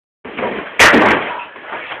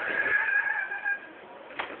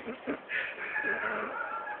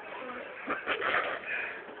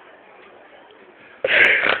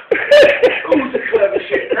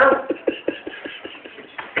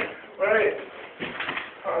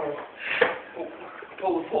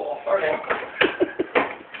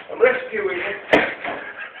I'm rescuing you.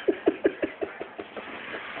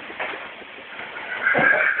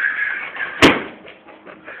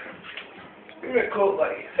 Give me a coat,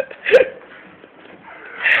 like.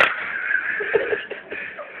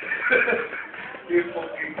 You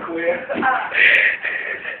fucking queer.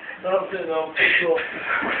 That's it now, pick up.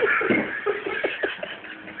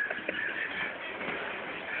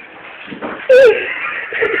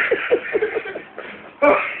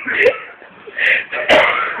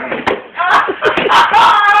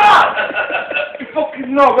 You fucking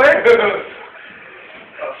knob, eh?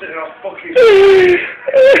 That's it now, fucking.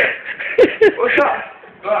 What's that?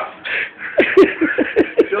 That.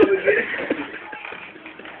 Show me this.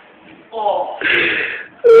 Oh.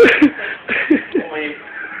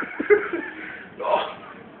 Oh.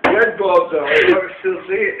 Red boards out, I can still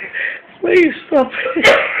see it. Please stop it.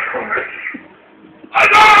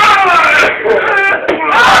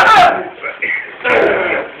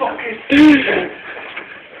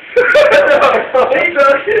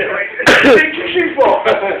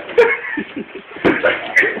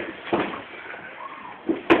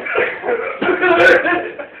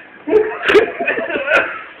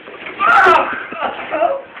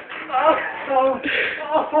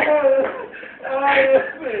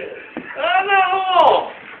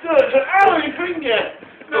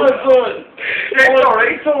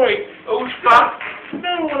 Fucking. Sorry. Who's fat?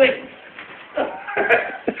 Nobody.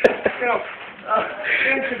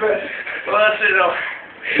 Into bed. Well, that's it now.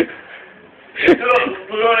 We're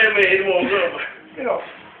going in with it more, You know.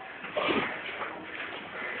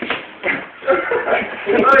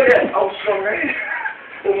 Oh yeah, I was strong, eh?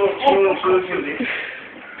 Well,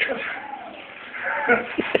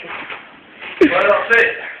 that's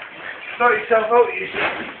it. Sort yourself out, you see.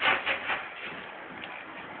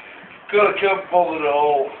 Gotta keep bothered at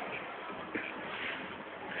all.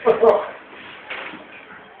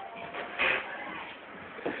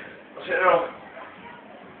 That's it now.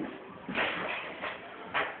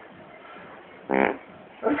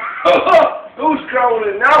 Who's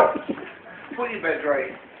growling now? Put your bed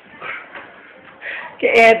right.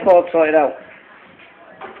 Get your headboard sorted out.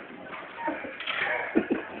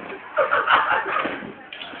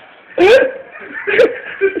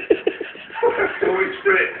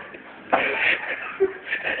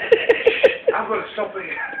 I've got to stop it.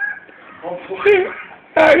 I'm fucking.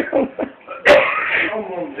 I'm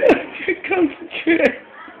on this. Concentrate.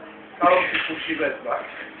 I'll have to push your bed back.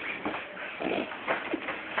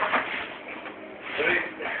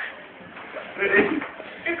 Ready?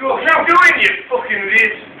 You go. Now go in, you fucking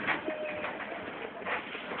idiot.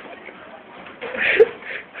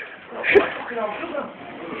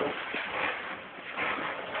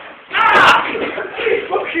 Ah! What are you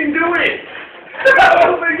fucking doing? I'm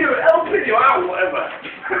helping you out, whatever.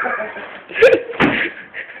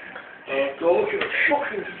 Go look at the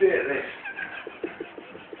fucking state of this.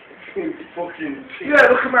 Fucking. Yeah,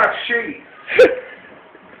 look at my sheet.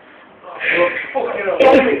 Look, fucking hell.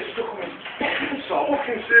 It's stuck on me. Fucking so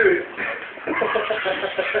fucking serious.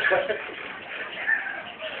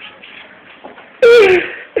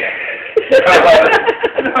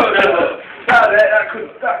 No.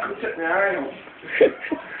 That could take me eye off.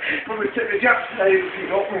 Probably take the jack tape if you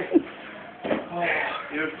got me. Oh,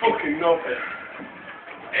 you're fucking nothing.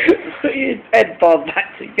 Put your headboard back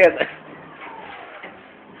together.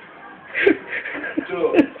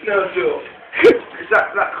 No, because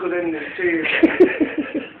that could end in tears.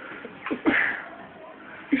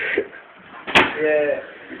 Yeah,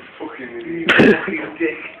 you fucking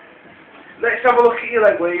dick. Let's have a look at your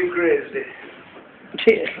leg where you grazed it.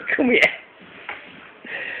 Here, come here.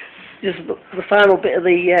 Just the final bit of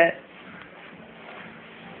the.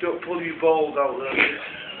 Don't pull your balls out there.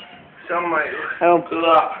 Sam might Hang on. look at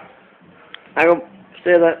that. Hang on.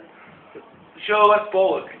 Say that. Show left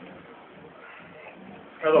bollock.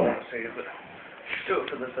 I don't want to see it, but do it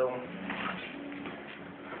for the film.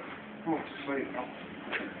 I'm off to sleep now.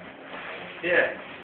 Yeah.